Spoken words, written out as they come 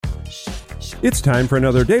It's time for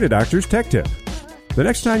another Data Doctor's Tech Tip. The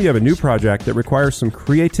next time you have a new project that requires some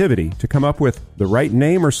creativity to come up with the right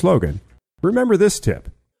name or slogan, remember this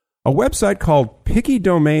tip. A website called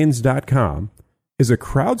PickyDomains.com is a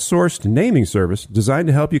crowdsourced naming service designed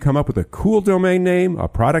to help you come up with a cool domain name, a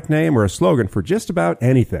product name, or a slogan for just about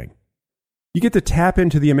anything. You get to tap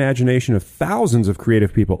into the imagination of thousands of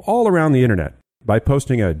creative people all around the internet by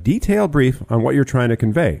posting a detailed brief on what you're trying to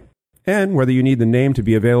convey, and whether you need the name to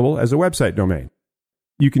be available as a website domain.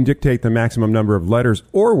 You can dictate the maximum number of letters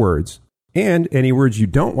or words, and any words you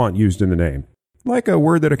don't want used in the name, like a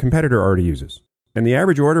word that a competitor already uses. And the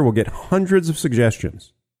average order will get hundreds of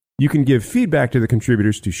suggestions. You can give feedback to the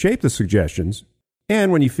contributors to shape the suggestions,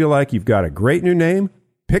 and when you feel like you've got a great new name,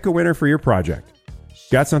 pick a winner for your project.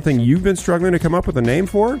 Got something you've been struggling to come up with a name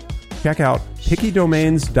for? Check out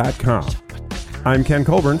PickyDomains.com. I'm Ken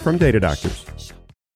Colburn from Data Doctors.